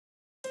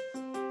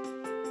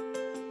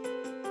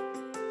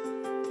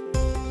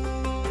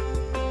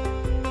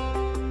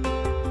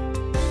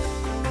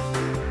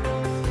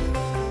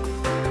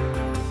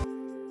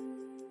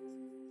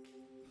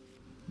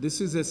This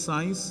is a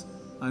science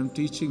I am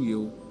teaching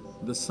you,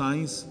 the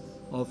science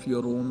of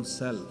your own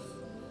self,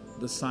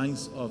 the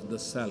science of the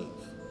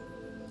self.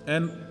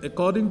 And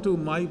according to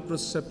my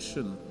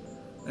perception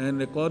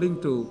and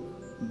according to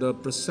the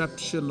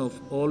perception of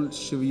all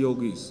Shiv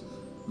Yogis,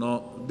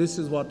 now this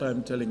is what I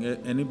am telling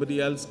you. Anybody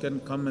else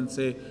can come and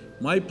say,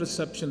 my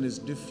perception is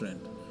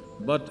different.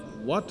 But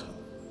what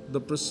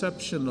the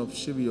perception of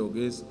Shiv Yoga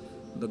is,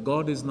 the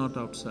God is not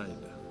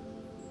outside.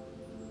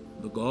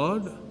 The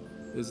God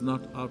is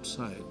not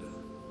outside.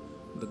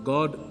 The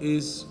God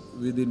is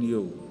within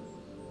you.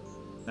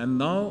 And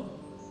now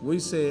we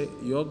say,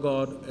 your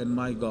God and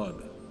my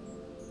God.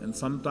 And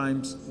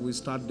sometimes we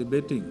start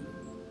debating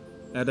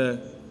at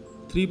a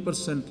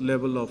 3%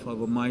 level of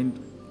our mind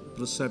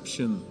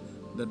perception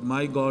that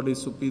my God is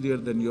superior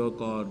than your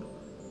God,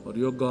 or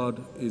your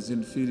God is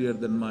inferior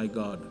than my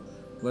God.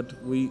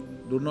 But we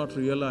do not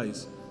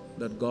realize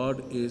that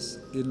God is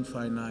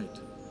infinite.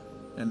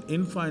 And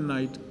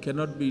infinite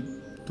cannot be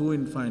two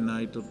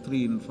infinite or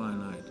three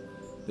infinite.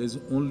 There is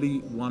only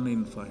one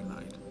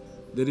infinite.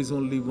 There is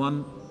only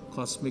one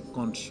cosmic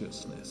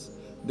consciousness.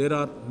 There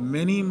are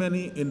many,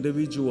 many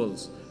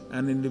individuals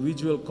and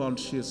individual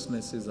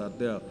consciousnesses are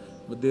there,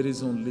 but there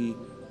is only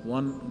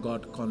one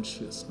God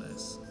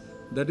consciousness.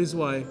 That is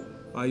why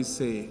I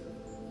say,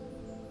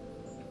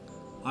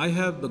 I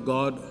have the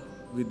God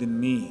within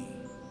me,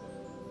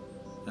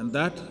 and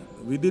that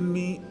within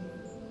me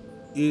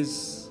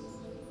is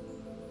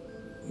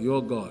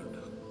your God,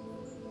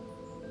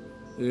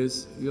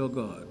 is your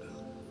God.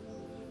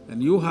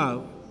 And you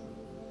have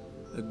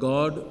a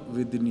God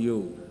within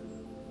you.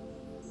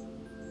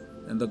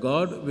 And the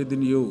God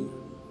within you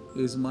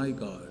is my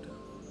God.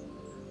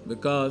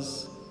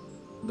 Because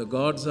the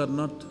gods are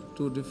not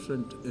two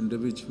different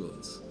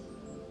individuals.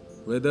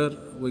 Whether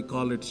we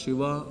call it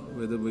Shiva,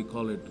 whether we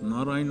call it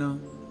Narayana,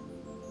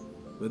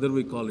 whether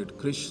we call it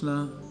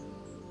Krishna,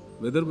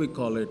 whether we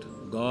call it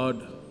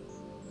God,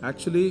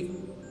 actually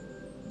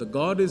the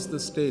God is the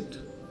state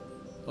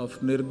of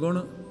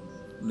Nirguna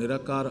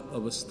Nirakara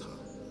Avastha.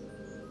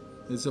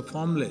 It's a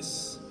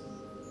formless,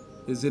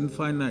 is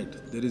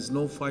infinite. There is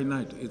no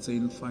finite, it's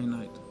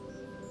infinite.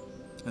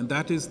 And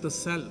that is the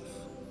self.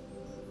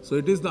 So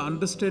it is the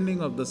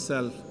understanding of the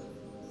self,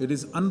 it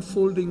is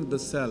unfolding the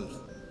self.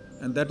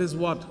 And that is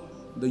what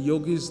the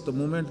yogis, the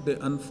moment they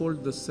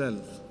unfold the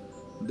self,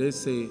 they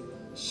say,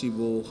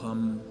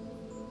 Shivoham,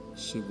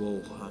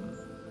 Shivoham.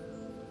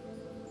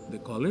 They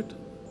call it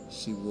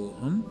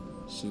Shivoham,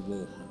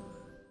 Shivoham.